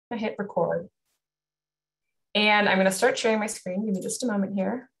I hit record. And I'm going to start sharing my screen. Give me just a moment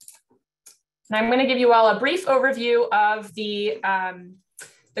here. And I'm going to give you all a brief overview of the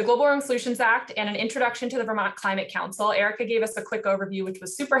Global Warming Solutions Act and an introduction to the Vermont Climate Council. Erica gave us a quick overview, which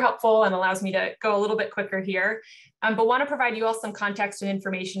was super helpful and allows me to go a little bit quicker here. But want to provide you all some context and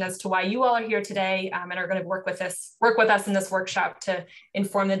information as to why you all are here today and are going to work with us in this workshop to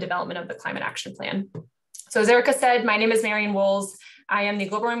inform the development of the Climate Action Plan. So as Erica said, my name is Marion Woles. I am the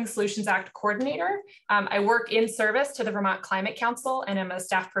Global Warming Solutions Act coordinator. I work in service to the Vermont Climate Council, and I'm a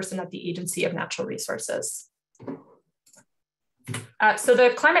staff person at the Agency of Natural Resources. So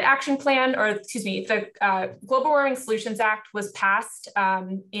the Climate Action Plan, the Global Warming Solutions Act was passed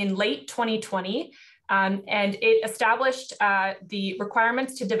in late 2020, and it established the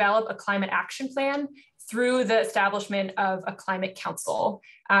requirements to develop a climate action plan through the establishment of a climate council.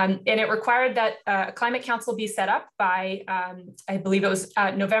 And it required that a climate council be set up by, I believe it was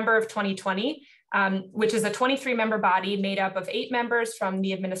November of 2020, which is a 23-member body made up of 8 members from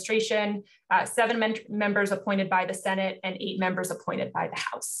the administration, 7 members appointed by the Senate, and 8 members appointed by the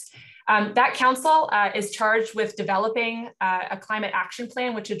House. That council is charged with developing a climate action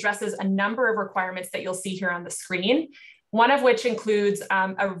plan, which addresses a number of requirements that you'll see here on the screen. One of which includes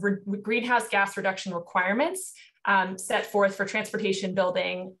greenhouse gas reduction requirements set forth for transportation,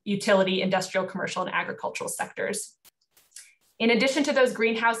 building, utility, industrial, commercial, and agricultural sectors. In addition to those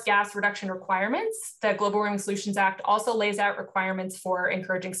greenhouse gas reduction requirements, the Global Warming Solutions Act also lays out requirements for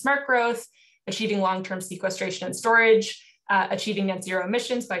encouraging smart growth, achieving long-term sequestration and storage, achieving net zero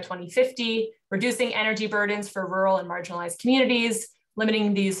emissions by 2050, reducing energy burdens for rural and marginalized communities,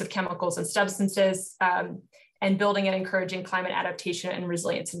 limiting the use of chemicals and substances, and building and encouraging climate adaptation and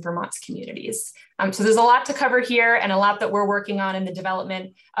resilience in Vermont's communities. So there's a lot to cover here and a lot that we're working on in the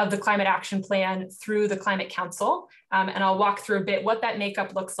development of the Climate Action Plan through the Climate Council. And I'll walk through a bit what that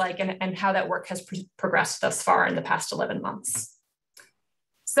makeup looks like and how that work has progressed thus far in the past 11 months.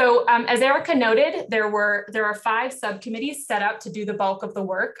 So as Erica noted, there are 5 subcommittees set up to do the bulk of the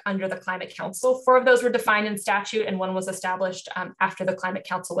work under the Climate Council. 4 of those were defined in statute and 1 was established after the Climate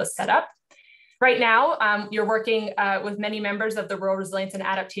Council was set up. Right now, you're working with many members of the Rural Resilience and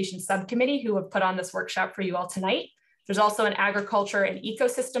Adaptation Subcommittee who have put on this workshop for you all tonight. There's also an Agriculture and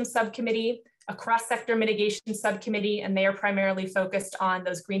Ecosystem Subcommittee, a Cross-Sector Mitigation Subcommittee, and they are primarily focused on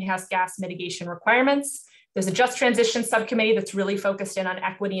those greenhouse gas mitigation requirements. There's a Just Transition Subcommittee that's really focused in on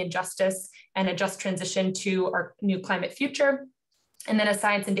equity and justice and a just transition to our new climate future. And then a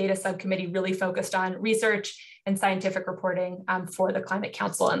Science and Data Subcommittee really focused on research and scientific reporting for the Climate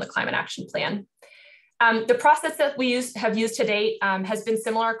Council and the Climate Action Plan. The process that we have used to date has been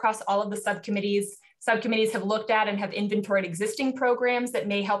similar across all of the subcommittees. Subcommittees have looked at and have inventoried existing programs that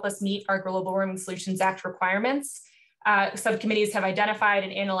may help us meet our Global Warming Solutions Act requirements. Subcommittees have identified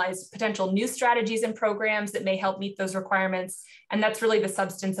and analyzed potential new strategies and programs that may help meet those requirements. And that's really the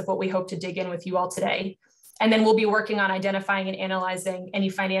substance of what we hope to dig in with you all today. And then we'll be working on identifying and analyzing any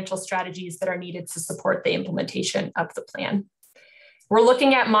financial strategies that are needed to support the implementation of the plan. We're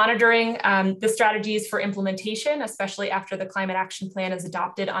looking at monitoring the strategies for implementation, especially after the Climate Action Plan is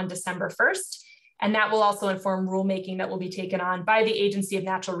adopted on December 1st. And that will also inform rulemaking that will be taken on by the Agency of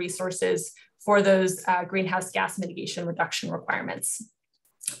Natural Resources for those greenhouse gas mitigation reduction requirements.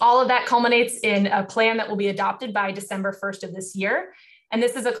 All of that culminates in a plan that will be adopted by December 1st of this year. And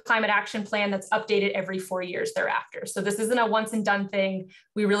this is a climate action plan that's updated every 4 years thereafter. So this isn't a once and done thing.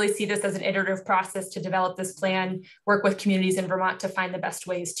 We really see this as an iterative process to develop this plan, work with communities in Vermont to find the best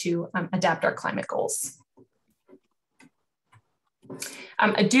ways to adapt our climate goals.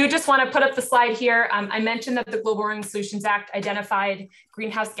 I do just want to put up the slide here. I mentioned that the Global Warming Solutions Act identified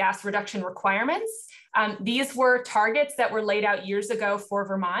greenhouse gas reduction requirements. These were targets that were laid out years ago for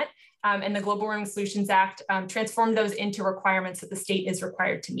Vermont. And the Global Warming Solutions Act transformed those into requirements that the state is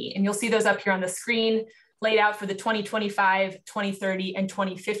required to meet. And you'll see those up here on the screen laid out for the 2025, 2030, and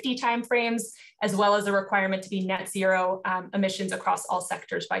 2050 timeframes, as well as a requirement to be net zero emissions across all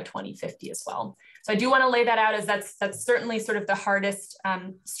sectors by 2050 as well. So I do want to lay that out as that's certainly sort of the hardest,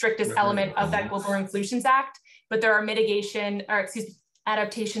 strictest element of that Global Warming Solutions Act, but there are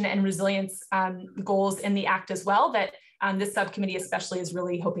adaptation and resilience goals in the act as well that this subcommittee especially is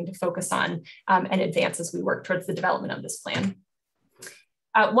really hoping to focus on and advance as we work towards the development of this plan.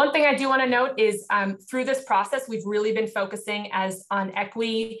 One thing I do want to note is through this process, we've really been focusing on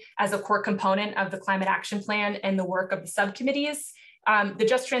equity as a core component of the Climate Action Plan and the work of the subcommittees. The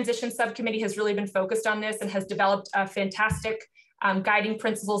Just Transition Subcommittee has really been focused on this and has developed a fantastic guiding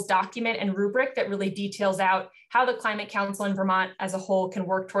principles document and rubric that really details out how the Climate Council in Vermont as a whole can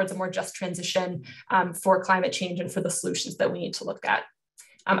work towards a more just transition for climate change and for the solutions that we need to look at.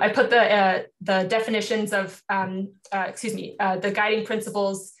 I put the definitions of, the guiding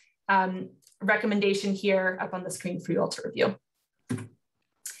principles recommendation here up on the screen for you all to review.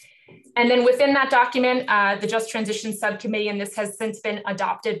 And then within that document, the Just Transition Subcommittee, and this has since been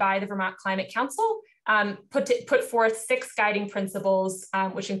adopted by the Vermont Climate Council, put forth 6 guiding principles,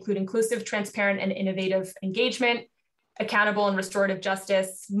 which include inclusive, transparent, and innovative engagement, accountable and restorative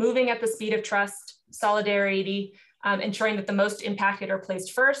justice, moving at the speed of trust, solidarity, ensuring that the most impacted are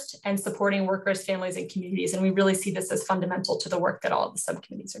placed first, and supporting workers, families, and communities. And we really see this as fundamental to the work that all of the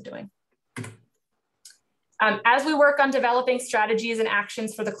subcommittees are doing. As we work on developing strategies and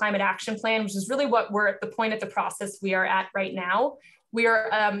actions for the Climate Action Plan, which is really what we're at the point of the process we are at right now, we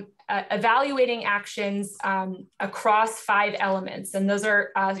are evaluating actions across 5 elements. And those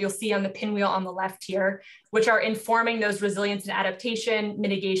are, you'll see on the pinwheel on the left here, which are informing those resilience and adaptation,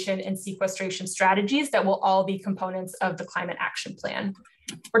 mitigation, and sequestration strategies that will all be components of the Climate Action Plan.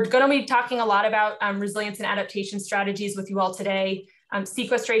 We're going to be talking a lot about resilience and adaptation strategies with you all today.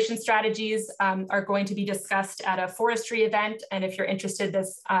 Sequestration strategies are going to be discussed at a forestry event. And if you're interested,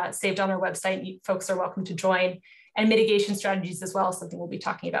 this saved on our website, you folks are welcome to join. And mitigation strategies as well, something we'll be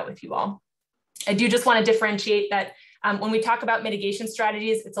talking about with you all. I do just want to differentiate that when we talk about mitigation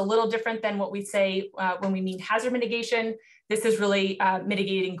strategies, it's a little different than what we say when we mean hazard mitigation. This is really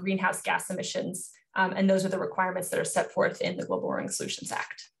mitigating greenhouse gas emissions. And those are the requirements that are set forth in the Global Warming Solutions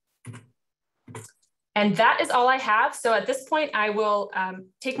Act. And that is all I have. So at this point, I will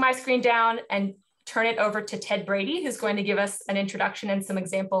take my screen down and turn it over to Ted Brady, who's going to give us an introduction and some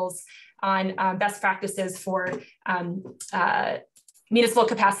examples on best practices for municipal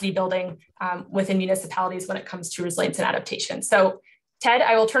capacity building within municipalities when it comes to resilience and adaptation. So Ted,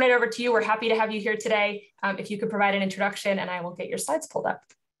 I will turn it over to you. We're happy to have you here today. If you could provide an introduction, and I will get your slides pulled up.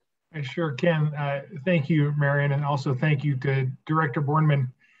 I sure can. Thank you, Marion, and also thank you to Director Bornman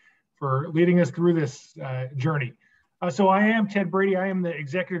for leading us through this journey. So I am Ted Brady. I am the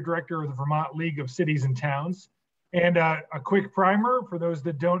Executive Director of the Vermont League of Cities and Towns. And a quick primer for those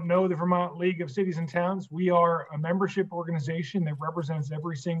that don't know the Vermont League of Cities and Towns. We are a membership organization that represents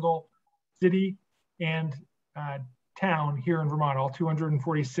every single city and town here in Vermont, all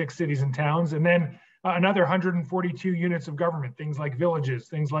 246 cities and towns, and then another 142 units of government, things like villages,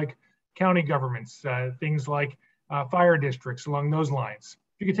 things like county governments, things like fire districts along those lines.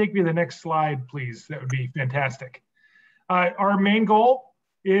 If you could take me to the next slide, please, that would be fantastic. Our main goal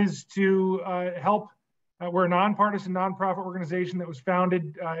is to help. We're a nonpartisan, nonprofit organization that was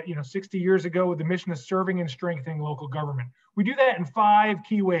founded 60 years ago with the mission of serving and strengthening local government. We do that in 5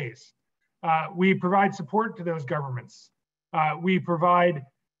 key ways. We provide support to those governments. We provide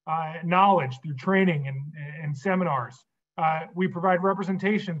knowledge through training and seminars. We provide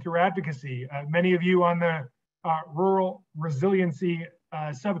representation through advocacy. Many of you on the Rural Resiliency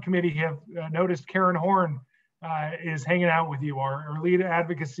Subcommittee have noticed Karen Horn is hanging out with you, our lead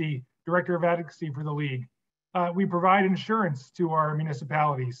advocacy, Director of Advocacy for the League. We provide insurance to our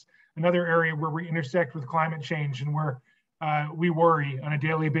municipalities, another area where we intersect with climate change and where we worry on a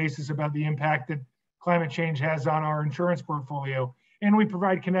daily basis about the impact that climate change has on our insurance portfolio. And we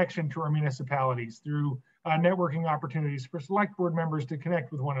provide connection to our municipalities through networking opportunities for select board members to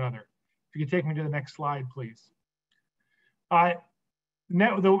connect with one another. If you could take me to the next slide, please.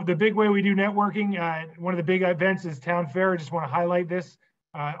 The big way we do networking, one of the big events is Town Fair. I just want to highlight this.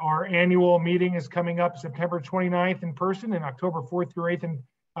 Our annual meeting is coming up September 29th in person and October 4th through 8th in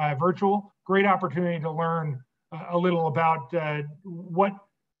virtual. Great opportunity to learn a little about what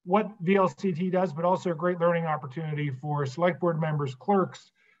VLCT does, but also a great learning opportunity for select board members,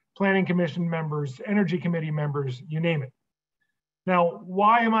 clerks, planning commission members, energy committee members, you name it. Now,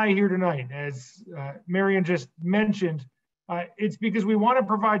 why am I here tonight? As Marion just mentioned, it's because we want to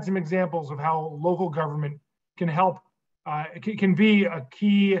provide some examples of how local government can help, can be a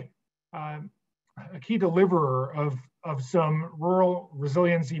key deliverer of some rural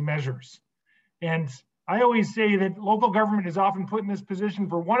resiliency measures. And I always say that local government is often put in this position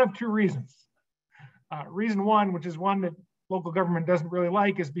for one of 2 reasons. Reason one, which is one that local government doesn't really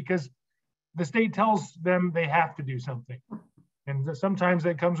like, is because the state tells them they have to do something. And sometimes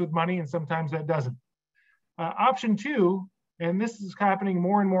that comes with money and sometimes that doesn't. Option 2, and this is happening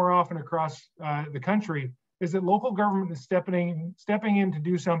more and more often across the country, is that local government is stepping in to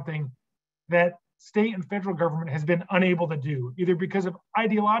do something that state and federal government has been unable to do, either because of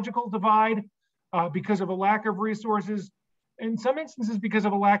ideological divide, because of a lack of resources, in some instances because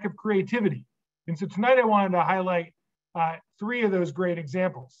of a lack of creativity. And so tonight I wanted to highlight 3 of those great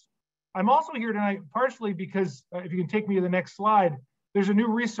examples. I'm also here tonight partially because, if you can take me to the next slide, there's a new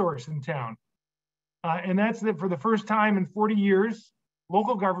resource in town. And that's that for the first time in 40 years,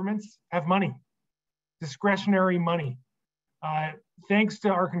 local governments have money, discretionary money. Thanks to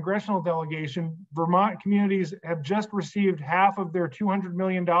our congressional delegation, Vermont communities have just received half of their $200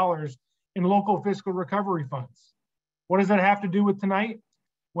 million in local fiscal recovery funds. What does that have to do with tonight?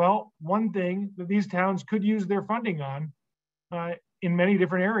 Well, one thing that these towns could use their funding on in many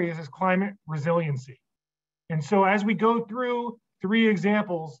different areas is climate resiliency. And so as we go through 3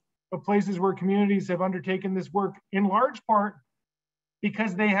 examples of places where communities have undertaken this work, in large part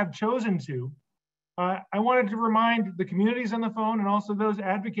because they have chosen to, I wanted to remind the communities on the phone and also those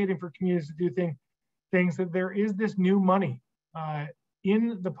advocating for communities to do things that there is this new money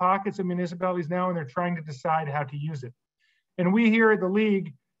in the pockets of municipalities now, and they're trying to decide how to use it. And we here at the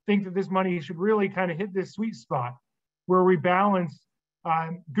League think that this money should really kind of hit this sweet spot where we balance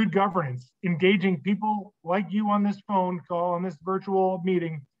good governance, engaging people like you on this phone call, on this virtual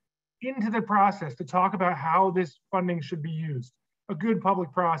meeting, into the process to talk about how this funding should be used, a good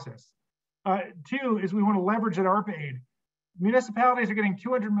public process. 2 is we want to leverage that ARPA aid. Municipalities are getting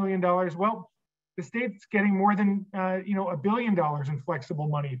 $200 million. Well, the state's getting more than $1 billion in flexible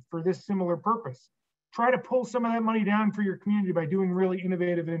money for this similar purpose. Try to pull some of that money down for your community by doing really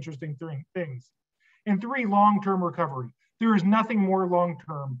innovative and interesting things. And 3, long-term recovery. There is nothing more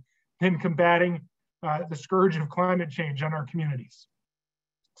long-term than combating the scourge of climate change on our communities.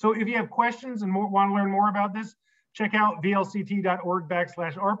 So if you have questions and want to learn more about this, check out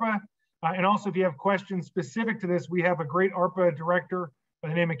vlct.org/ARPA. And also, if you have questions specific to this, we have a great ARPA director by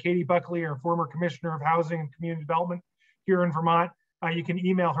the name of Katie Buckley, our former Commissioner of Housing and Community Development here in Vermont. You can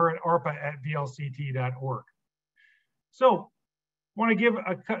email her at arpa@vlct.org. So I want to give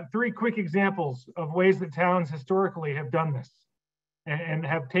 3 quick examples of ways that towns historically have done this and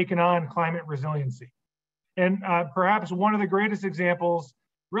have taken on climate resiliency. And perhaps one of the greatest examples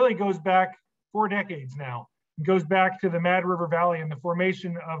really goes back 4 decades now. It goes back to the Mad River Valley and the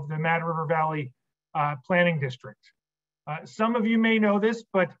formation of the Mad River Valley Planning District. Some of you may know this,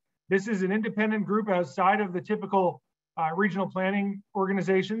 but this is an independent group outside of the typical regional planning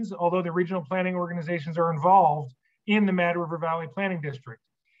organizations, although the regional planning organizations are involved in the Mad River Valley Planning District.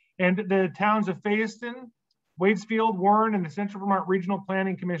 And the towns of Fayetteville, Waitsfield, Warren, and the Central Vermont Regional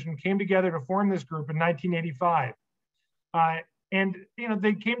Planning Commission came together to form this group in 1985. And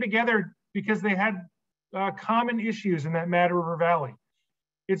they came together because they had common issues in that Mad River Valley.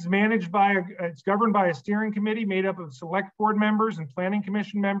 It's governed by a steering committee made up of select board members and planning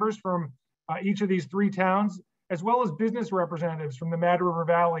commission members from each of these 3 towns, as well as business representatives from the Mad River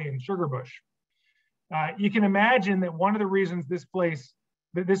Valley and Sugarbush. You can imagine that one of the reasons this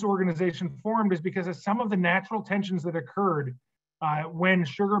organization formed is because of some of the natural tensions that occurred when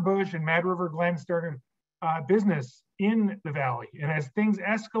Sugarbush and Mad River Glen started business in the valley. And as things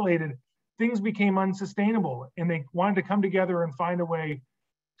escalated, things became unsustainable, and they wanted to come together and find a way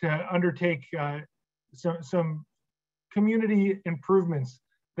to undertake some community improvements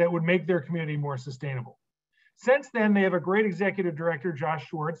that would make their community more sustainable. Since then, they have a great executive director, Josh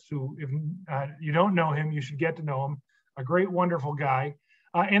Schwartz, who, if you don't know him, you should get to know him, a great, wonderful guy.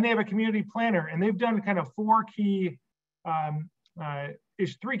 And they have a community planner, and they've done kind of 3 key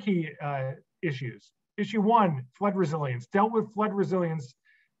issues. Issue 1, flood resilience, dealt with flood resiliency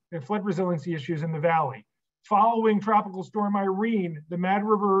issues in the valley. Following Tropical Storm Irene, the Mad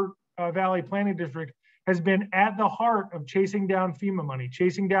River Valley Planning District has been at the heart of chasing down FEMA money,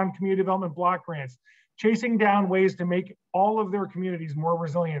 chasing down community development block grants, chasing down ways to make all of their communities more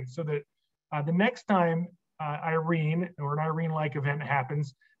resilient so that the next time Irene or an Irene-like event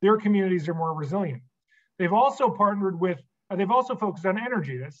happens, their communities are more resilient. They've also focused on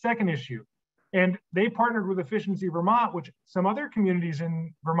energy, that 2nd issue. And they partnered with Efficiency Vermont, which some other communities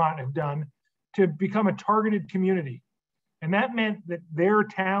in Vermont have done, to become a targeted community. And that meant that their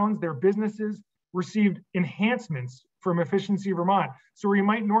towns, their businesses received enhancements from Efficiency Vermont. So where you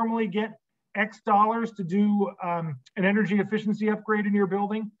might normally get X dollars to do an energy efficiency upgrade in your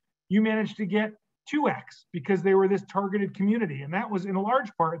building, you managed to get 2X because they were this targeted community. And that was in a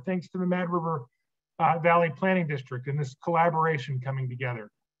large part thanks to the Mad River Valley Planning District and this collaboration coming together.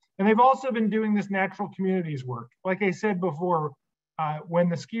 And they've also been doing this natural communities work. Like I said before, when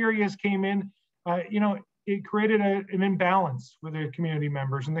the ski areas came in, it created an imbalance with the community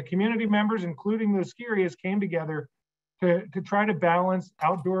members. And the community members, including the ski areas, came together to try to balance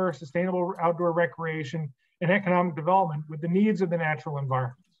sustainable outdoor recreation and economic development with the needs of the natural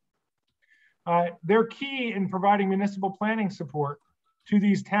environment. They're key in providing municipal planning support to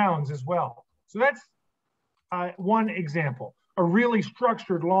these towns as well. So that's one example, a really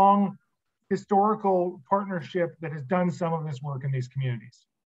structured, long historical partnership that has done some of this work in these communities.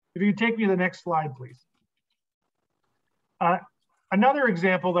 If you could take me to the next slide, please. Another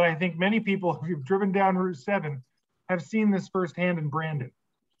example that I think many people who've driven down Route 7 have seen this firsthand in Brandon.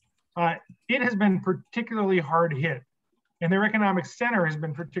 It has been particularly hard hit, and their economic center has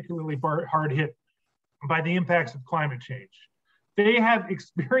been particularly hard hit by the impacts of climate change. They have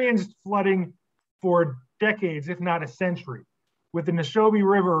experienced flooding for decades, if not a century, with the Neshobe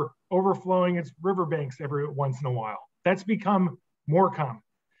River overflowing its riverbanks every once in a while. That's become more common.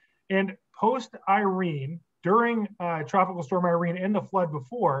 And post-Irene, during Tropical Storm Irene and the flood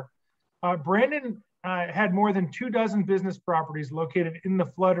before, Brandon had more than 24 business properties located in the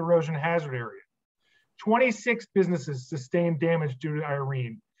flood erosion hazard area. 26 businesses sustained damage due to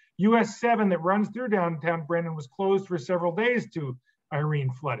Irene. US 7 that runs through downtown Brandon was closed for several days to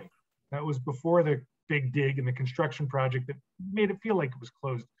Irene flooding. That was before the big dig and the construction project that made it feel like it was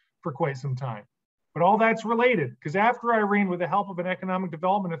closed for quite some time. But all that's related, because after Irene, with the help of an Economic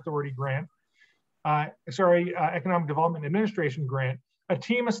Development Authority grant, Economic Development Administration grant, a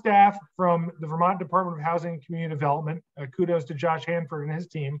team of staff from the Vermont Department of Housing and Community Development, kudos to Josh Hanford and his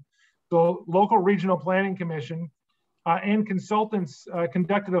team, the local regional planning commission, and consultants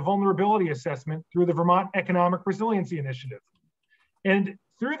conducted a vulnerability assessment through the Vermont Economic Resiliency Initiative. And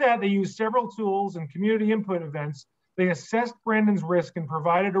through that, they used several tools and community input events. They assessed Brandon's risk and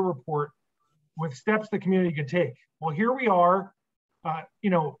provided a report with steps the community could take. Well, here we are,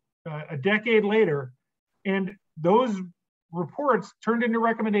 a decade later, and those reports turned into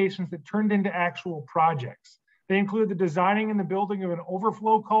recommendations that turned into actual projects. They include the designing and the building of an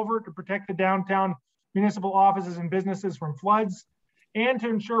overflow culvert to protect the downtown municipal offices and businesses from floods, and to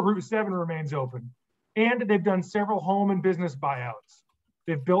ensure Route 7 remains open. And they've done several home and business buyouts.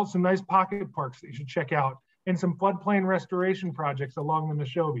 They've built some nice pocket parks that you should check out, and some floodplain restoration projects along the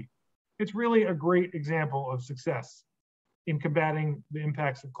Neshobe. It's really a great example of success in combating the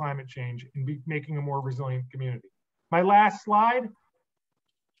impacts of climate change and making a more resilient community. My last slide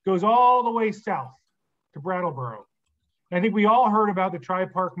goes all the way south to Brattleboro. And I think we all heard about the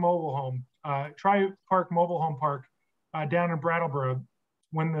Tri-Park Mobile Home Park down in Brattleboro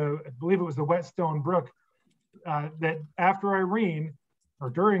when I believe it was the Whetstone Brook that after Irene or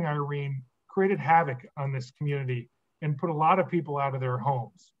during Irene created havoc on this community and put a lot of people out of their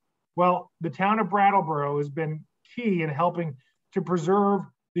homes. Well, the town of Brattleboro has been key in helping to preserve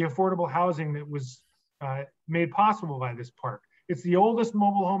the affordable housing that was made possible by this park. It's the oldest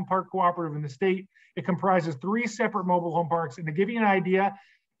mobile home park cooperative in the state. It comprises 3 separate mobile home parks. And to give you an idea,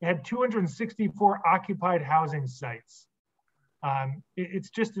 it had 264 occupied housing sites. It's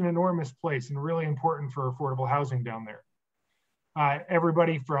just an enormous place and really important for affordable housing down there.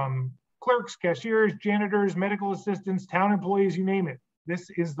 Everybody from clerks, cashiers, janitors, medical assistants, town employees, you name it. This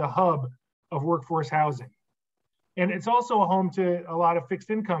is the hub of workforce housing. And it's also a home to a lot of fixed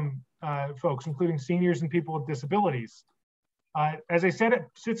income folks, including seniors and people with disabilities. As I said, it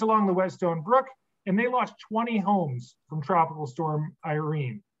sits along the Whetstone Brook, and they lost 20 homes from Tropical Storm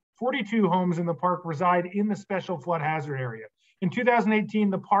Irene. 42 homes in the park reside in the special flood hazard area. In 2018,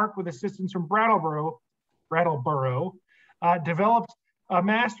 the park, with assistance from Brattleboro, developed a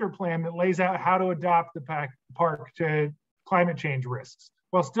master plan that lays out how to adopt the park to climate change risks,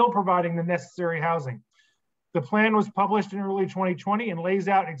 while still providing the necessary housing. The plan was published in early 2020 and lays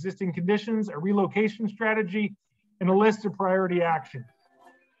out existing conditions, a relocation strategy, and a list of priority action.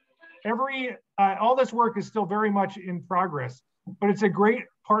 All this work is still very much in progress, but it's a great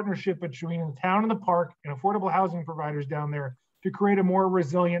partnership between the town and the park and affordable housing providers down there to create a more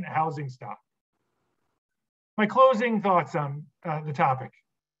resilient housing stock. My closing thoughts on the topic.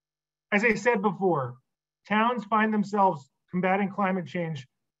 As I said before, towns find themselves combating climate change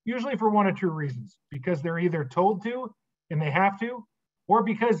usually for one of two reasons: because they're either told to and they have to, or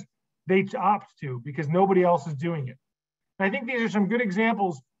because they opt to because nobody else is doing it. And I think these are some good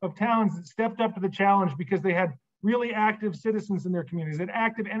examples of towns that stepped up to the challenge because they had really active citizens in their communities, they had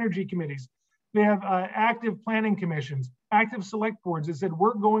active energy committees, they have active planning commissions, active select boards that said,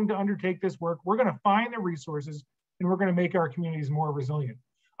 we're going to undertake this work, we're going to find the resources, and we're going to make our communities more resilient.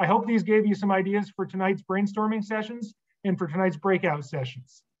 I hope these gave you some ideas for tonight's brainstorming sessions and for tonight's breakout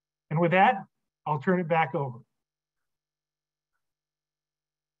sessions. And with that, I'll turn it back over.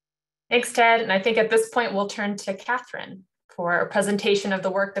 Thanks, Ted. And I think at this point, we'll turn to Catherine for a presentation of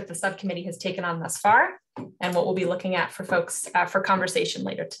the work that the subcommittee has taken on thus far and what we'll be looking at for folks for conversation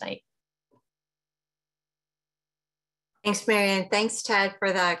later tonight. Thanks, Marianne. Thanks, Ted,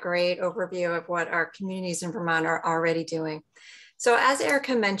 for that great overview of what our communities in Vermont are already doing. So as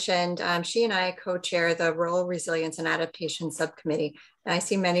Erica mentioned, she and I co-chair the Rural Resilience and Adaptation Subcommittee. And I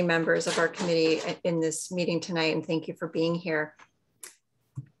see many members of our committee in this meeting tonight, and thank you for being here.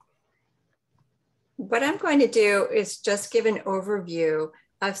 What I'm going to do is just give an overview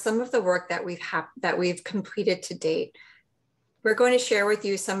of some of the work that we've completed to date. We're going to share with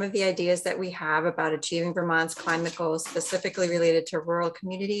you some of the ideas that we have about achieving Vermont's climate goals, specifically related to rural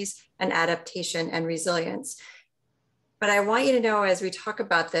communities and adaptation and resilience. But I want you to know, as we talk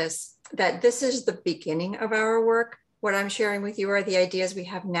about this, that this is the beginning of our work. What I'm sharing with you are the ideas we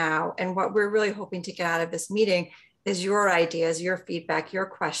have now. And what we're really hoping to get out of this meeting is your ideas, your feedback, your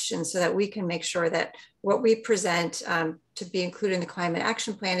questions, so that we can make sure that what we present to be included in the Climate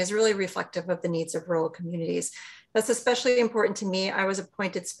Action Plan is really reflective of the needs of rural communities. That's especially important to me. I was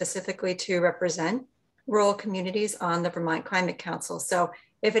appointed specifically to represent rural communities on the Vermont Climate Council. So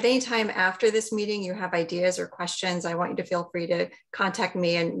if at any time after this meeting you have ideas or questions, I want you to feel free to contact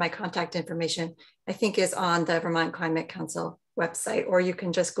me, and my contact information, I think, is on the Vermont Climate Council website, or you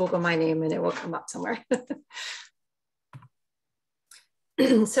can just Google my name and it will come up somewhere.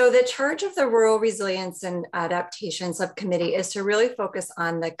 So the charge of the Rural Resilience and Adaptation Subcommittee is to really focus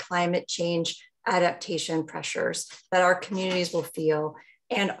on the climate change adaptation pressures that our communities will feel,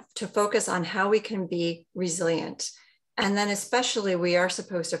 and to focus on how we can be resilient. And then especially, we are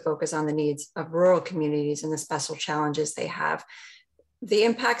supposed to focus on the needs of rural communities and the special challenges they have. The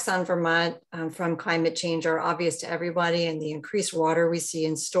impacts on Vermont from climate change are obvious to everybody, and the increased water we see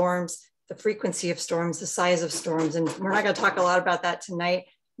in storms, the frequency of storms, the size of storms, and we're not going to talk a lot about that tonight.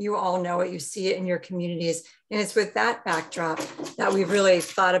 You all know it, you see it in your communities. And it's with that backdrop that we've really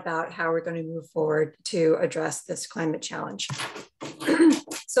thought about how we're going to move forward to address this climate challenge.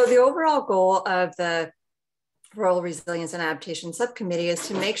 So the overall goal of the Rural Resilience and Adaptation Subcommittee is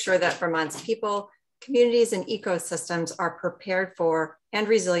to make sure that Vermont's people, communities, and ecosystems are prepared for and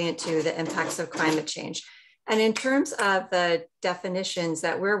resilient to the impacts of climate change. And in terms of the definitions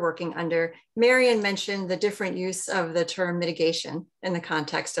that we're working under, Marian mentioned the different use of the term mitigation in the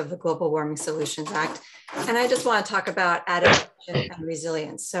context of the Global Warming Solutions Act. And I just want to talk about adaptation and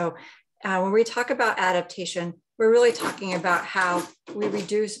resilience. So when we talk about adaptation, we're really talking about how we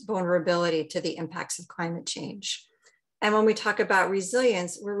reduce vulnerability to the impacts of climate change. And when we talk about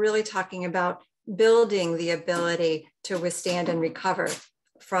resilience, we're really talking about building the ability to withstand and recover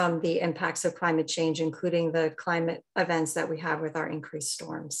from the impacts of climate change, including the climate events that we have with our increased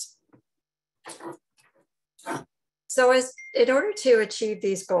storms. So in order to achieve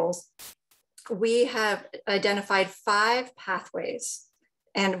these goals, we have identified 5 pathways.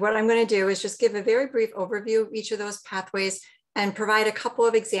 And what I'm going to do is just give a very brief overview of each of those pathways and provide a couple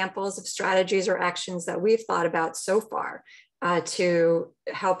of examples of strategies or actions that we've thought about so far to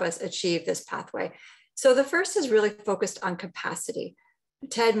help us achieve this pathway. So the first is really focused on capacity.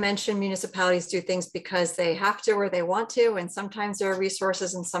 Ted mentioned municipalities do things because they have to or they want to, and sometimes there are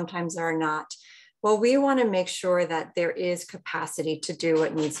resources and sometimes there are not. Well, we want to make sure that there is capacity to do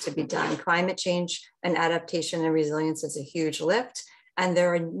what needs to be done. Climate change and adaptation and resilience is a huge lift, and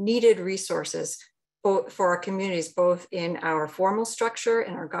there are needed resources for our communities, both in our formal structure,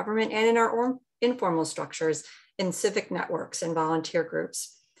 in our government, and in our informal structures, in civic networks and volunteer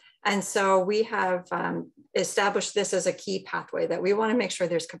groups. And so we have established this as a key pathway that we want to make sure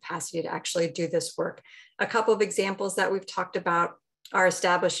there's capacity to actually do this work. A couple of examples that we've talked about are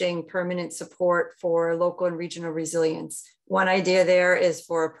establishing permanent support for local and regional resilience. One idea there is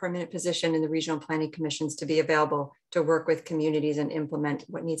for a permanent position in the regional planning commissions to be available to work with communities and implement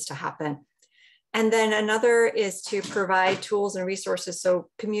what needs to happen. And then another is to provide tools and resources so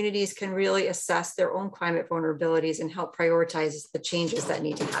communities can really assess their own climate vulnerabilities and help prioritize the changes that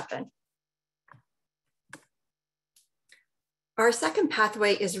need to happen. Our second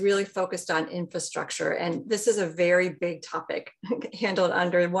pathway is really focused on infrastructure, and this is a very big topic handled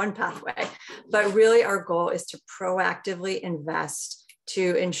under one pathway, but really our goal is to proactively invest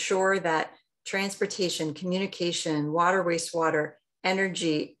to ensure that transportation, communication, water, wastewater,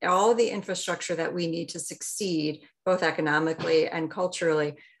 energy, all the infrastructure that we need to succeed, both economically and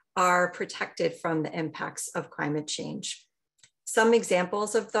culturally, are protected from the impacts of climate change. Some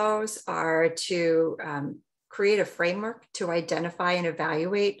examples of those are to create a framework to identify and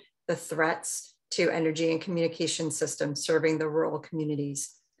evaluate the threats to energy and communication systems serving the rural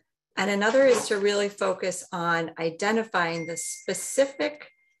communities. And another is to really focus on identifying the specific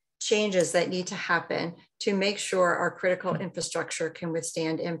changes that need to happen to make sure our critical infrastructure can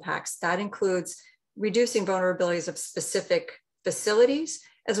withstand impacts. That includes reducing vulnerabilities of specific facilities,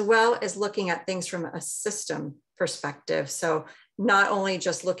 as well as looking at things from a system perspective. So not only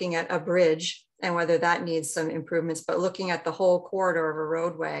just looking at a bridge and whether that needs some improvements, but looking at the whole corridor of a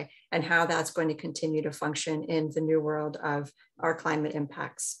roadway and how that's going to continue to function in the new world of our climate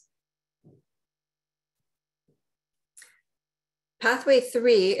impacts. Pathway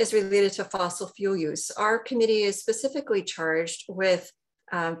 3 is related to fossil fuel use. Our committee is specifically charged with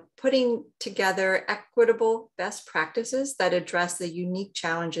putting together equitable best practices that address the unique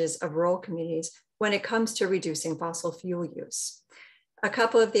challenges of rural communities when it comes to reducing fossil fuel use. A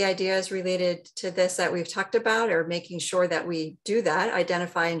couple of the ideas related to this that we've talked about are making sure that we do that,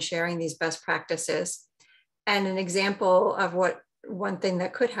 identify and sharing these best practices. And an example of one thing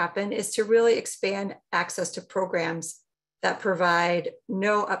that could happen is to really expand access to programs that provide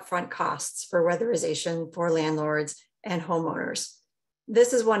no upfront costs for weatherization for landlords and homeowners.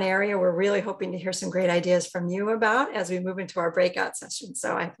 This is one area we're really hoping to hear some great ideas from you about as we move into our breakout session.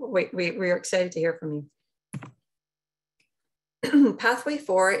 So we're excited to hear from you. Pathway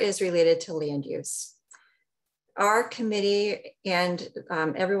 4 is related to land use. Our committee and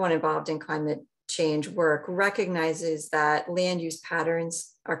everyone involved in climate change work recognizes that land use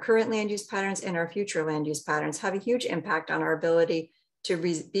patterns, our current land use patterns and our future land use patterns, have a huge impact on our ability to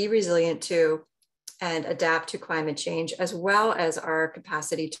be resilient to and adapt to climate change, as well as our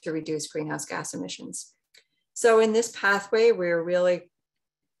capacity to reduce greenhouse gas emissions. So in this pathway, we're really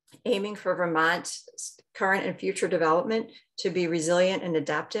aiming for Vermont's current and future development to be resilient and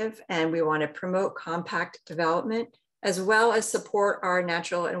adaptive, and we want to promote compact development, as well as support our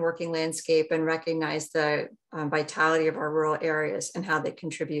natural and working landscape and recognize the vitality of our rural areas and how they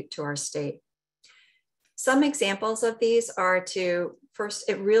contribute to our state. Some examples of these are to, first,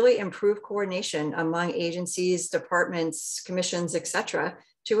 it really improve coordination among agencies, departments, commissions, et cetera,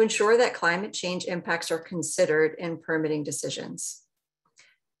 to ensure that climate change impacts are considered in permitting decisions.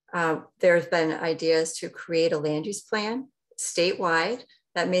 There's been ideas to create a land use plan statewide.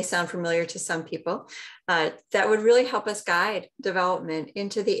 That may sound familiar to some people. That would really help us guide development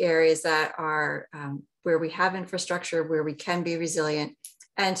into the areas that are where we have infrastructure, where we can be resilient,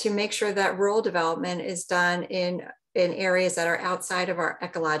 and to make sure that rural development is done in areas that are outside of our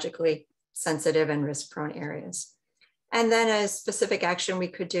ecologically sensitive and risk-prone areas. And then a specific action we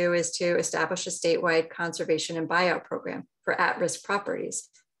could do is to establish a statewide conservation and buyout program for at-risk properties.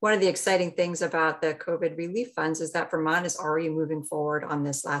 One of the exciting things about the COVID relief funds is that Vermont is already moving forward on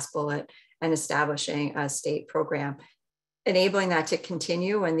this last bullet and establishing a state program. Enabling that to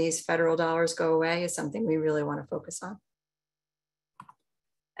continue when these federal dollars go away is something we really want to focus on.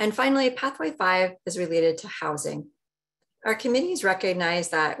 And finally, Pathway 5 is related to housing. Our committees recognize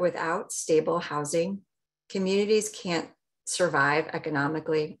that without stable housing, communities can't survive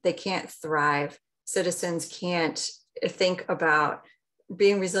economically. They can't thrive. Citizens can't think about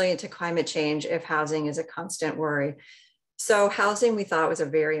being resilient to climate change if housing is a constant worry. So housing, we thought, was a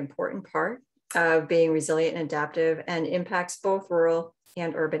very important part of being resilient and adaptive, and impacts both rural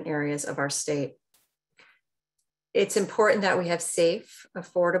and urban areas of our state. It's important that we have safe,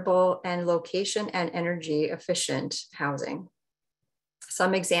 affordable, and location and energy efficient housing.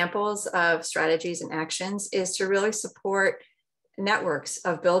 Some examples of strategies and actions is to really support networks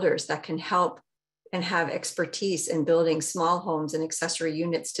of builders that can help and have expertise in building small homes and accessory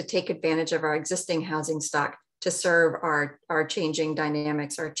units to take advantage of our existing housing stock to serve our changing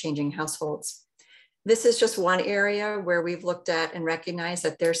dynamics, our changing households. This is just one area where we've looked at and recognized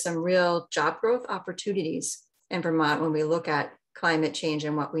that there's some real job growth opportunities in Vermont when we look at climate change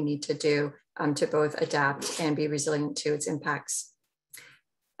and what we need to do to both adapt and be resilient to its impacts.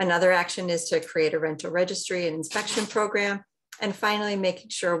 Another action is to create a rental registry and inspection program. And finally, making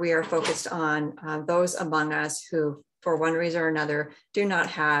sure we are focused on those among us who, for one reason or another, do not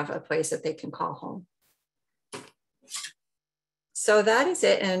have a place that they can call home. So that is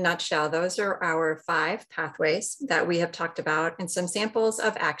it in a nutshell. Those are our 5 pathways that we have talked about and some samples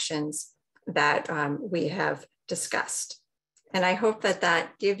of actions that we have discussed. And I hope that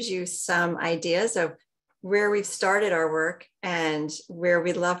that gives you some ideas of where we've started our work and where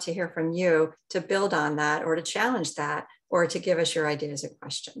we'd love to hear from you to build on that or to challenge that, or to give us your ideas or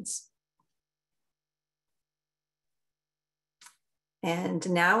questions. And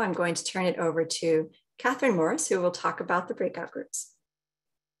now I'm going to turn it over to Catherine Morris, who will talk about the breakout groups.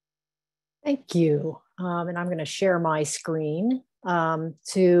 Thank you. And I'm going to share my screen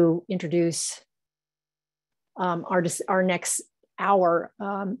to introduce our next hour,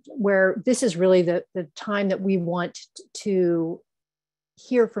 where this is really the time that we want to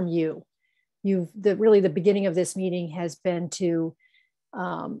hear from you. Really the beginning of this meeting has been to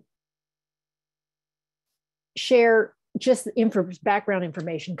share just background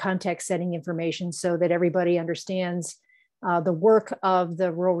information, context setting information, so that everybody understands the work of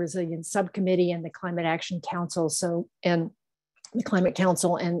the Rural Resilience Subcommittee and the Climate Action Council, and the Climate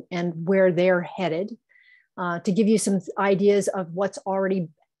Council, and where they're headed, to give you some ideas of what's already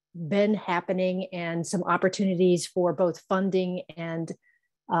been happening and some opportunities for both funding and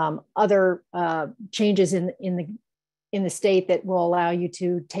other changes in the state that will allow you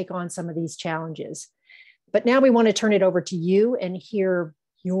to take on some of these challenges. But now we want to turn it over to you and hear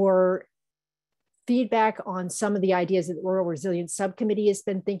your feedback on some of the ideas that the Rural Resilience Subcommittee has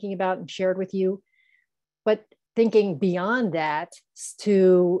been thinking about and shared with you. But thinking beyond that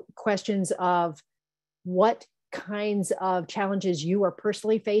to questions of what kinds of challenges you are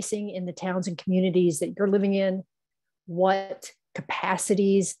personally facing in the towns and communities that you're living in, what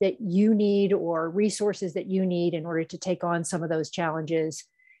capacities that you need or resources that you need in order to take on some of those challenges,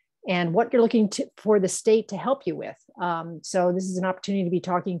 and what you're looking for the state to help you with. So this is an opportunity to be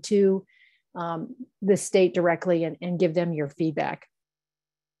talking to the state directly and give them your feedback.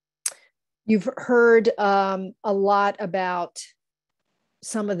 You've heard a lot about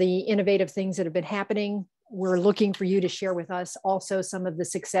some of the innovative things that have been happening. We're looking for you to share with us also some of the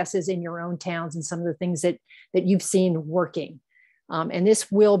successes in your own towns and some of the things that you've seen working. And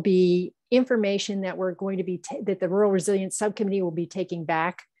this will be information that we're going to be, that the Rural Resilience Subcommittee will be taking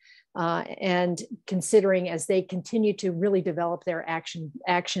back and considering as they continue to really develop their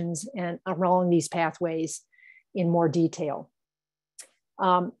actions and along these pathways in more detail.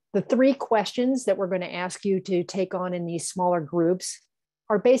 The 3 questions that we're going to ask you to take on in these smaller groups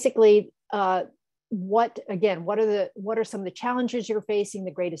are basically what are some of the challenges you're facing,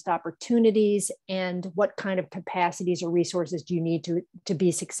 the greatest opportunities, and what kind of capacities or resources do you need to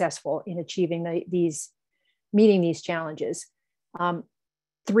be successful in achieving meeting these challenges.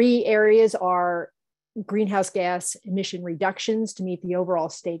 3 areas are greenhouse gas emission reductions to meet the overall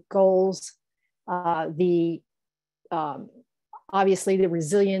state goals, obviously the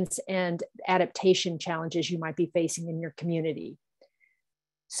resilience and adaptation challenges you might be facing in your community.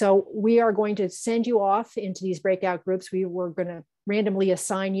 So we are going to send you off into these breakout groups. We're going to randomly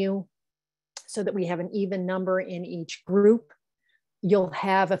assign you so that we have an even number in each group. You'll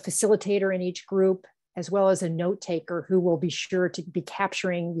have a facilitator in each group, as well as a note taker who will be sure to be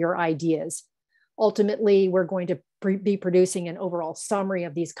capturing your ideas. Ultimately, we're going to be producing an overall summary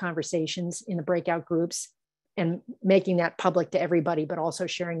of these conversations in the breakout groups and making that public to everybody, but also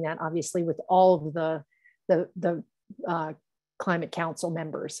sharing that obviously with all of the Climate Council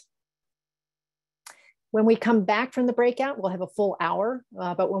members. When we come back from the breakout, we'll have a full hour,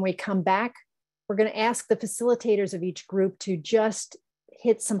 but when we come back, we're going to ask the facilitators of each group to just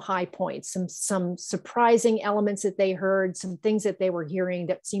hit some high points, some surprising elements that they heard, some things that they were hearing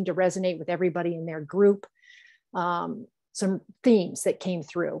that seemed to resonate with everybody in their group, some themes that came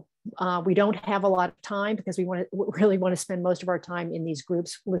through. We don't have a lot of time because we really want to spend most of our time in these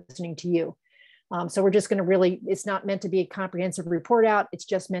groups listening to you. So we're just going to it's not meant to be a comprehensive report out. It's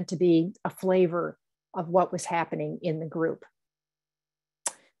just meant to be a flavor of what was happening in the group.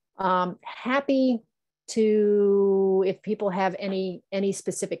 Happy to, if people have any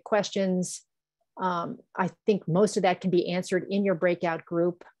specific questions, I think most of that can be answered in your breakout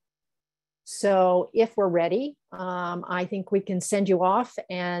group. So if we're ready, I think we can send you off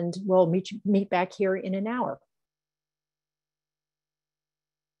and we'll meet back here in an hour.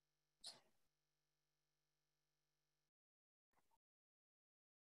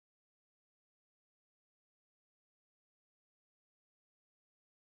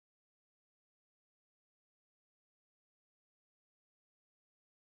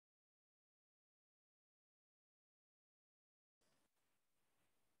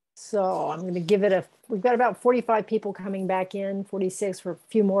 So I'm going to give it we've got about 45 people coming back in, 46 for a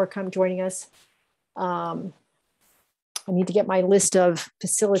few more joining us. I need to get my list of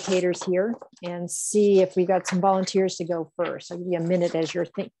facilitators here and see if we've got some volunteers to go first. I'll give you a minute as you're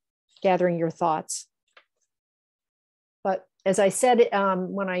gathering your thoughts. But as I said,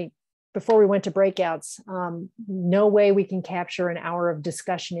 before we went to breakouts, no way we can capture an hour of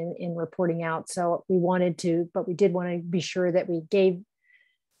discussion in reporting out. So we wanted to, but we did want to be sure that we gave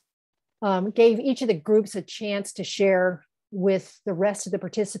each of the groups a chance to share with the rest of the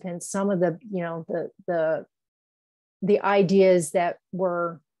participants some of the ideas that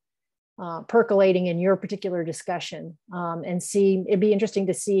were percolating in your particular discussion, and it'd be interesting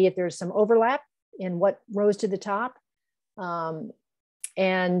to see if there's some overlap in what rose to the top. So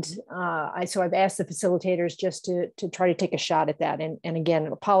I've asked the facilitators just to try to take a shot at that. And again,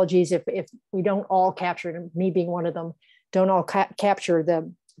 apologies if we don't all capture it, me being one of them, don't all capture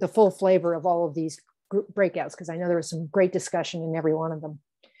the full flavor of all of these group breakouts, because I know there was some great discussion in every one of them.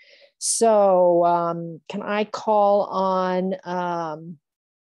 So can I call on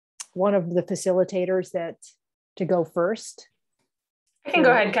one of the facilitators to go first? I can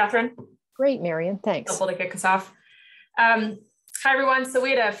go ahead, Catherine. Great, Marion, thanks. Helpful to kick us off. Hi, everyone. So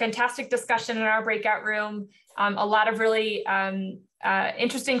we had a fantastic discussion in our breakout room. A lot of really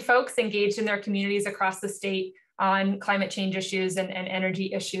interesting folks engaged in their communities across the state on climate change issues and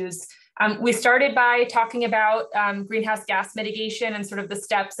energy issues. We started by talking about greenhouse gas mitigation and sort of the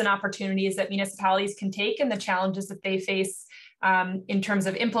steps and opportunities that municipalities can take and the challenges that they face in terms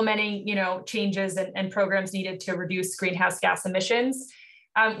of implementing, changes and programs needed to reduce greenhouse gas emissions.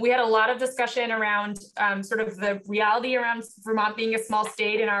 We had a lot of discussion around sort of the reality around Vermont being a small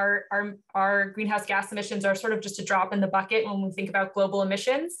state, and our greenhouse gas emissions are sort of just a drop in the bucket when we think about global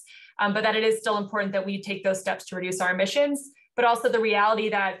emissions, but that it is still important that we take those steps to reduce our emissions, but also the reality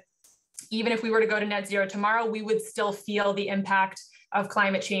that even if we were to go to net zero tomorrow, we would still feel the impact of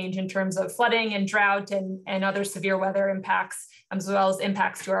climate change in terms of flooding and drought and other severe weather impacts, as well as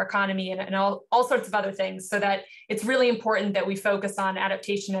impacts to our economy and all sorts of other things. So that it's really important that we focus on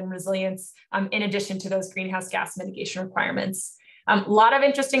adaptation and resilience in addition to those greenhouse gas mitigation requirements. A lot of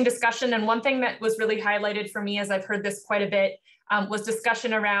interesting discussion. And one thing that was really highlighted for me, as I've heard this quite a bit, was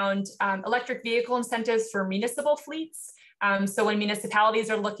discussion around electric vehicle incentives for municipal fleets. So when municipalities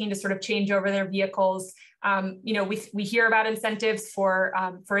are looking to sort of change over their vehicles, we hear about incentives for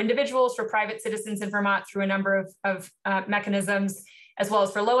individuals, for private citizens in Vermont through a number of mechanisms, as well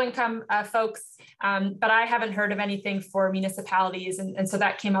as for low-income folks. But I haven't heard of anything for municipalities, and so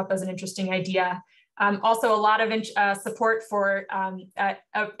that came up as an interesting idea. Also, a lot of support for an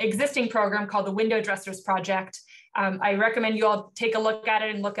existing program called the Window Dressers Project. I recommend you all take a look at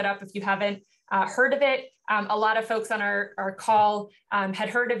it and look it up if you haven't heard of it. A lot of folks on our call had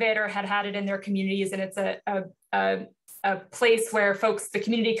heard of it or had it in their communities, and it's a place where the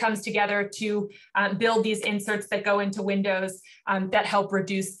community comes together to build these inserts that go into windows that help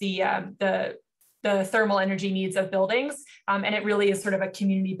reduce the thermal energy needs of buildings, and it really is sort of a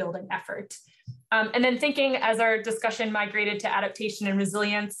community building effort. And then thinking as our discussion migrated to adaptation and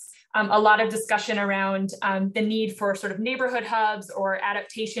resilience, a lot of discussion around the need for sort of neighborhood hubs or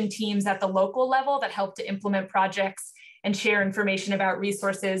adaptation teams at the local level that help to implement projects and share information about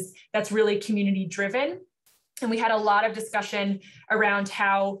resources that's really community driven. And we had a lot of discussion around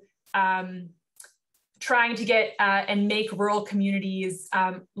how trying to get and make rural communities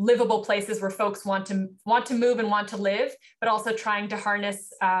livable places where folks want to move and want to live, but also trying to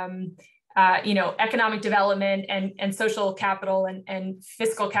harness economic development and social capital and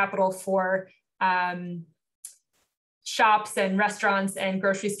fiscal capital for shops and restaurants and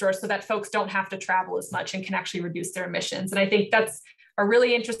grocery stores so that folks don't have to travel as much and can actually reduce their emissions. And I think that's a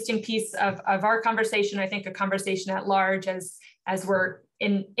really interesting piece of our conversation. I think a conversation at large as we're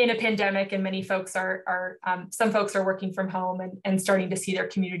in a pandemic and many folks some folks are working from home and starting to see their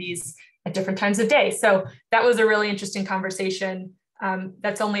communities at different times of day. So that was a really interesting conversation.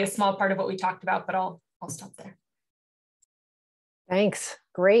 That's only a small part of what we talked about, but I'll stop there. Thanks.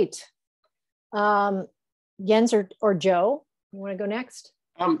 Great. Jens or Joe, you want to go next?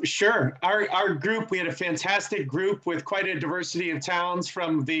 Sure. Our group, we had a fantastic group with quite a diversity of towns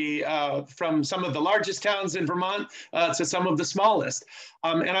from some of the largest towns in Vermont to some of the smallest.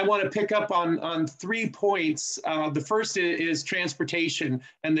 And I want to pick up on 3 points. The first is transportation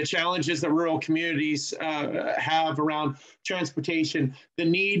and the challenges that rural communities have around transportation, the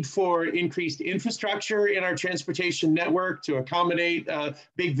need for increased infrastructure in our transportation network to accommodate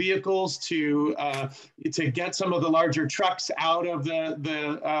big vehicles, to get some of the larger trucks out of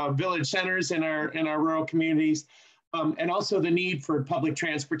the village centers in our rural communities, and also the need for public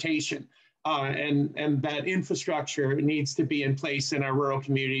transportation. And that infrastructure needs to be in place in our rural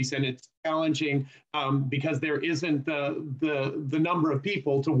communities, and it's challenging because there isn't the number of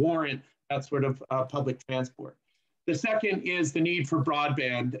people to warrant that sort of public transport. The second is the need for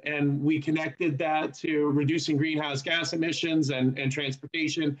broadband, and we connected that to reducing greenhouse gas emissions and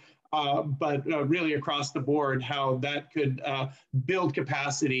transportation, but really across the board, how that could build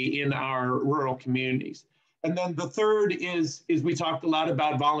capacity in our rural communities. And then the third is we talked a lot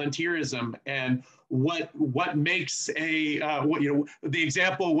about volunteerism and what makes the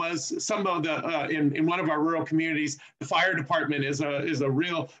example was some of the in one of our rural communities, the fire department is a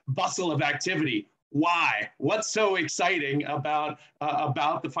real bustle of activity. Why? What's so exciting about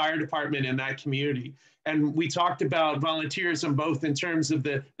the fire department in that community? And we talked about volunteerism both in terms of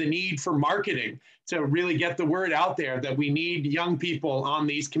the need for marketing to really get the word out there that we need young people on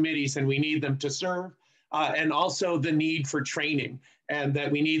these committees and we need them to serve. And also the need for training, and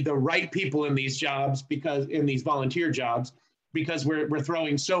that we need the right people in these jobs, because in these volunteer jobs, because we're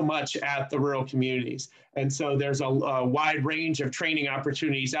throwing so much at the rural communities. And so there's a wide range of training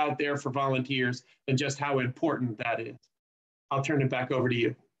opportunities out there for volunteers, and just how important that is. I'll turn it back over to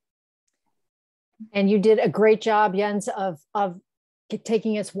you. And you did a great job, Jens, of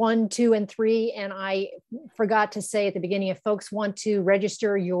taking us 1, 2, and 3. And I forgot to say at the beginning, if folks want to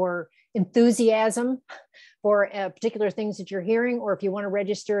register your enthusiasm for particular things that you're hearing, or if you want to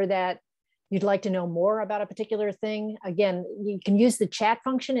register that you'd like to know more about a particular thing, again, you can use the chat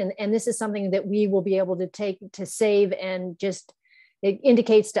function. And this is something that we will be able to take to save, and just, it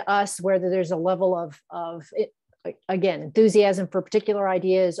indicates to us whether there's a level of again, enthusiasm for particular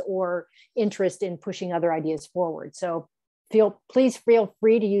ideas or interest in pushing other ideas forward. So please feel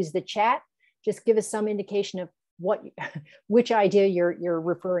free to use the chat. Just give us some indication of which idea you're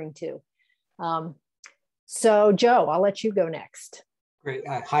referring to. So Joe, I'll let you go next. Great.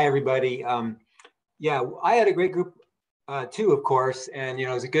 Hi, everybody. Yeah, I had a great group too, of course. And, it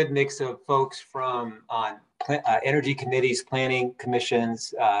was a good mix of folks from energy committees, planning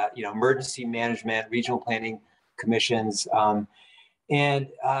commissions, emergency management, regional planning commissions. I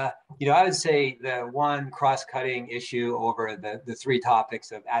would say the one cross-cutting issue over the 3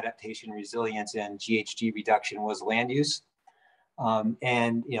 topics of adaptation, resilience, and GHG reduction was land use.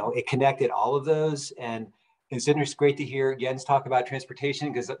 It connected all of those. And it's great to hear Jens talk about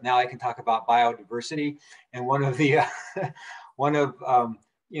transportation, because now I can talk about biodiversity. And one of the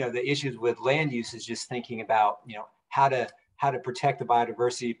the issues with land use is just thinking about how to protect the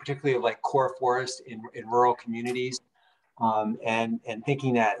biodiversity, particularly of like core forests in rural communities. And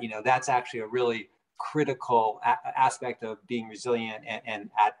thinking that, that's actually a really critical aspect of being resilient and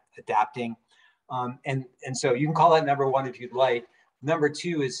adapting. And so you can call that number 1 if you'd like. Number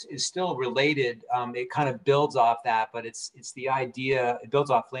 2 is still related. It kind of builds off that, but it's the idea, it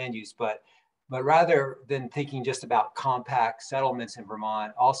builds off land use, but rather than thinking just about compact settlements in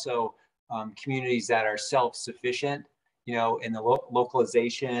Vermont, also communities that are self-sufficient, in the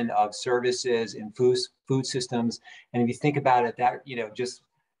localization of services and food systems. And if you think about it, that,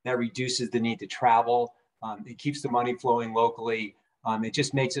 that reduces the need to travel. It keeps the money flowing locally. It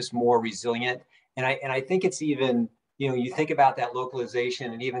just makes us more resilient. And I think it's even, you think about that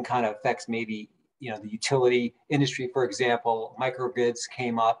localization, and even kind of affects maybe, the utility industry, for example. Microgrids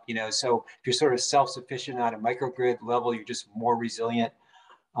came up, so if you're sort of self-sufficient at a microgrid level, you're just more resilient.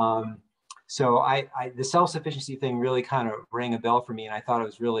 So the self-sufficiency thing really kind of rang a bell for me, and I thought it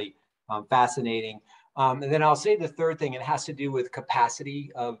was really fascinating. And then I'll say the third thing, it has to do with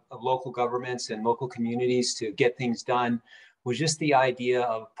capacity of local governments and local communities to get things done, was just the idea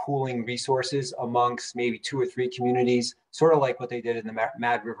of pooling resources amongst maybe 2 or 3 communities, sort of like what they did in the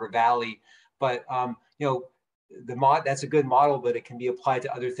Mad River Valley. But that's a good model, but it can be applied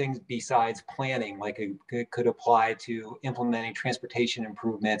to other things besides planning. Like it could apply to implementing transportation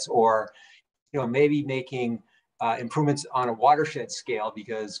improvements, or maybe making improvements on a watershed scale,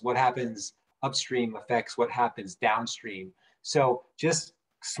 because what happens upstream affects what happens downstream. So just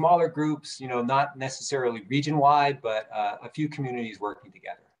smaller groups, not necessarily region-wide, but a few communities working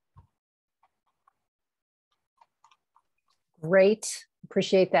together. Great,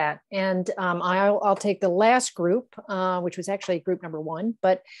 appreciate that. And I'll take the last group, which was actually group number 1,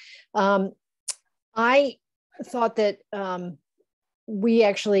 but I thought that we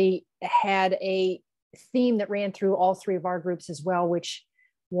actually had a theme that ran through all 3 of our groups as well, which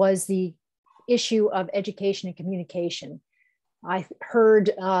was the issue of education and communication. I heard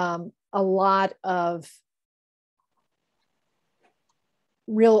a lot of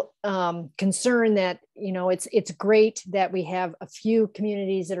real concern that, it's great that we have a few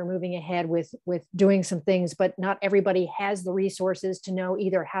communities that are moving ahead with doing some things, but not everybody has the resources to know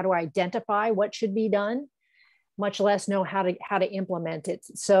either how to identify what should be done, much less know how to implement it.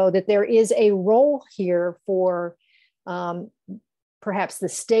 So that there is a role here for perhaps the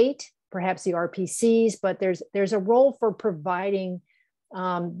state, perhaps the RPCs, but there's a role for providing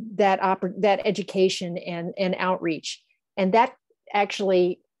that education and outreach. And that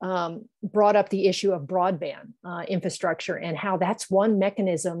actually brought up the issue of broadband infrastructure, and how that's one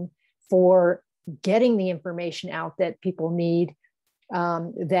mechanism for getting the information out that people need,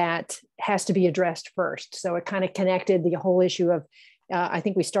 that has to be addressed first. So it kind of connected the whole issue of, I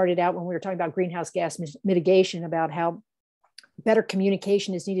think we started out when we were talking about greenhouse gas mitigation, about how better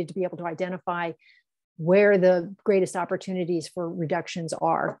communication is needed to be able to identify where the greatest opportunities for reductions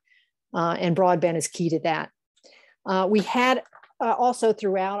are. And broadband is key to that. We had also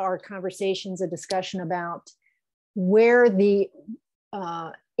throughout our conversations a discussion about where the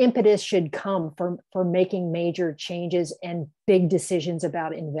impetus should come for making major changes and big decisions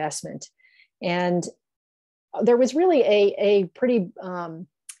about investment. And there was really a pretty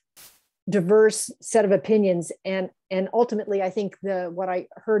diverse set of opinions. And ultimately, I think what I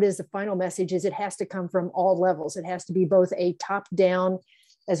heard as the final message is it has to come from all levels. It has to be both a top-down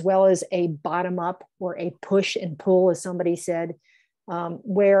as well as a bottom-up, or a push and pull, as somebody said,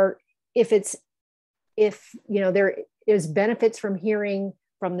 where if there is benefits from hearing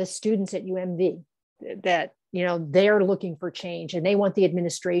from the students at UMV that they're looking for change and they want the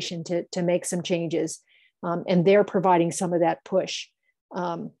administration to make some changes, and they're providing some of that push.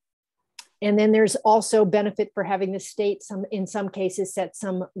 And then there's also benefit for having the state in some cases set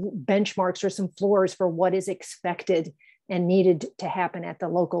some benchmarks or some floors for what is expected and needed to happen at the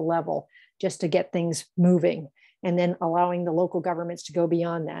local level just to get things moving, and then allowing the local governments to go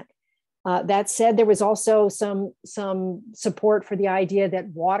beyond that. That said, there was also some support for the idea that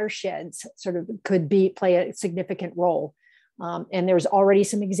watersheds sort of could play a significant role. And there's already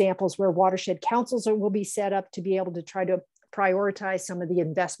some examples where watershed councils will be set up to be able to try to prioritize some of the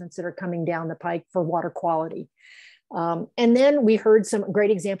investments that are coming down the pike for water quality. And then we heard some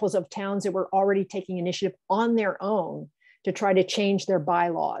great examples of towns that were already taking initiative on their own to try to change their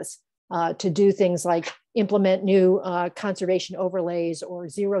bylaws, to do things like implement new conservation overlays or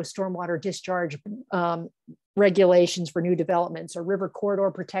zero stormwater discharge regulations for new developments, or river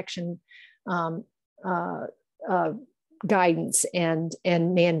corridor protection guidance and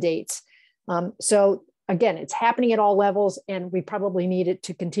mandates. So again, it's happening at all levels, and we probably need it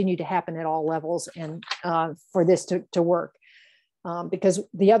to continue to happen at all levels and for this to work. Because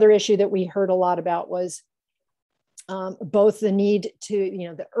the other issue that we heard a lot about was both the need to,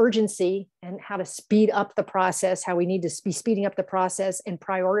 the urgency and how to speed up the process, how we need to be speeding up the process and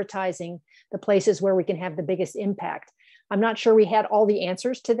prioritizing the places where we can have the biggest impact. I'm not sure we had all the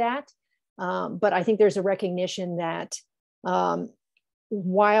answers to that, but I think there's a recognition that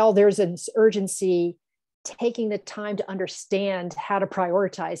while there's an urgency, taking the time to understand how to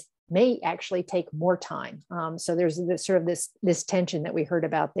prioritize may actually take more time. So there's this tension that we heard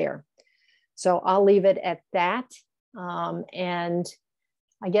about there. So I'll leave it at that. And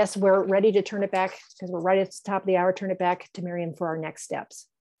I guess we're ready to turn it back, because we're right at the top of the hour, turn it back to Miriam for our next steps.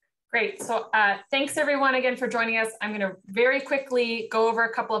 Great. So thanks everyone again for joining us. I'm going to very quickly go over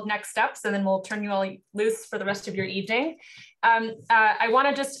a couple of next steps, and then we'll turn you all loose for the rest of your evening. I want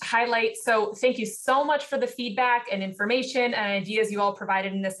to just highlight, so thank you so much for the feedback and information and ideas you all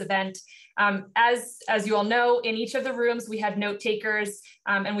provided in this event. As you all know, in each of the rooms, we had note takers,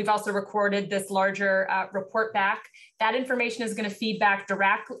 and we've also recorded this larger report back. That information is going to feed back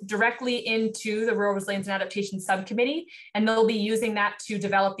directly into the Rural Resilience and Adaptation Subcommittee, and they'll be using that to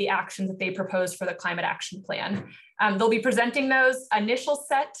develop the actions that they propose for the Climate Action Plan. They'll be presenting those initial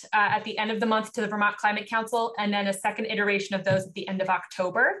set at the end of the month to the Vermont Climate Council, and then a second iteration of those at the end of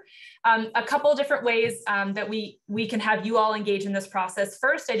October. A couple of different ways that we can have you all engage in this process.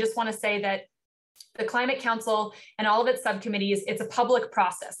 First, I just want to say that the Climate Council and all of its subcommittees, it's a public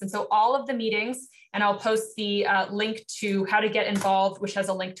process. And so all of the meetings, and I'll post the link to how to get involved, which has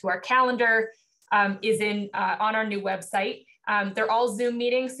a link to our calendar, is on our new website. They're all Zoom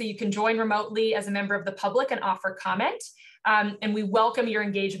meetings, so you can join remotely as a member of the public and offer comment. And we welcome your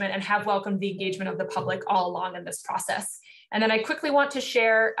engagement and have welcomed the engagement of the public all along in this process. And then I quickly want to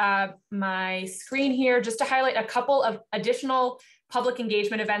share my screen here just to highlight a couple of additional public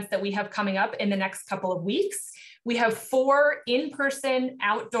engagement events that we have coming up in the next couple of weeks. We have 4 in-person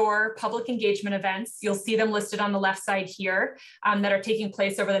outdoor public engagement events. You'll see them listed on the left side here that are taking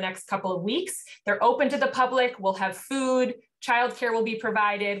place over the next couple of weeks. They're open to the public. We'll have food, childcare will be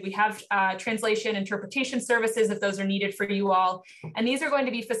provided. We have translation interpretation services if those are needed for you all. And these are going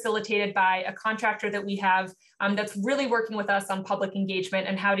to be facilitated by a contractor that we have that's really working with us on public engagement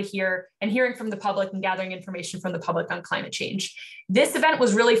and how to hearing from the public and gathering information from the public on climate change. This event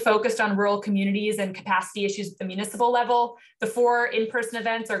was really focused on rural communities and capacity issues at the municipal level. The 4 in-person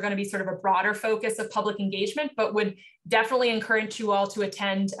events are going to be sort of a broader focus of public engagement, but would definitely encourage you all to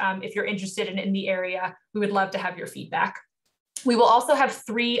attend if you're interested in the area. We would love to have your feedback. We will also have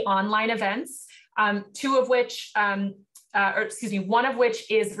 3 online events, one of which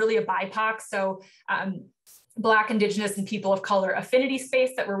is really a BIPOC, so Black, Indigenous, and people of color affinity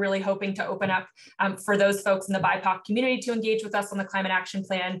space that we're really hoping to open up for those folks in the BIPOC community to engage with us on the Climate Action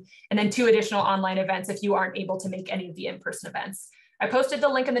Plan, and then 2 additional online events if you aren't able to make any of the in-person events. I posted the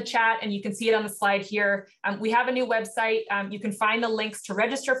link in the chat, and you can see it on the slide here. We have a new website. You can find the links to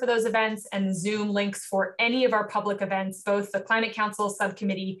register for those events and Zoom links for any of our public events, both the Climate Council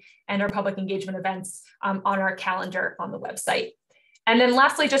Subcommittee and our public engagement events on our calendar on the website. And then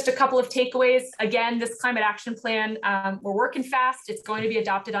lastly, just a couple of takeaways. Again, this Climate Action Plan, we're working fast. It's going to be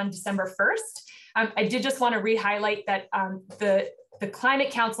adopted on December 1st. I did just want to re-highlight that the Climate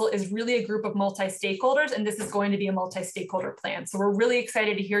Council is really a group of multi-stakeholders, and this is going to be a multi-stakeholder plan. So we're really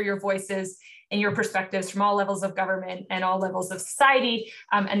excited to hear your voices and your perspectives from all levels of government and all levels of society,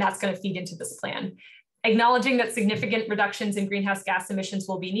 and that's going to feed into this plan. acknowledging that significant reductions in greenhouse gas emissions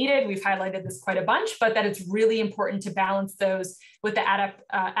will be needed. We've highlighted this quite a bunch, but that it's really important to balance those with the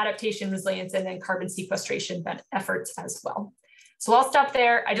adaptation, resilience, and then carbon sequestration efforts as well. So I'll stop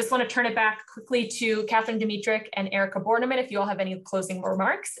there. I just want to turn it back quickly to Catherine Dimitrick and Erica Borneman if you all have any closing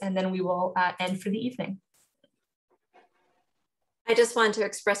remarks, and then we will end for the evening. I just want to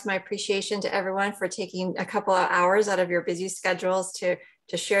express my appreciation to everyone for taking a couple of hours out of your busy schedules to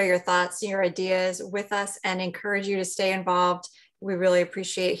share your thoughts, your ideas with us, and encourage you to stay involved. We really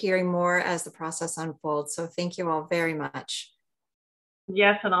appreciate hearing more as the process unfolds. So thank you all very much.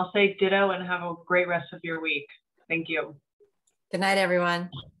 Yes, and I'll say ditto and have a great rest of your week. Thank you. Good night,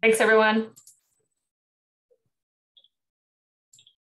 everyone. Thanks, everyone.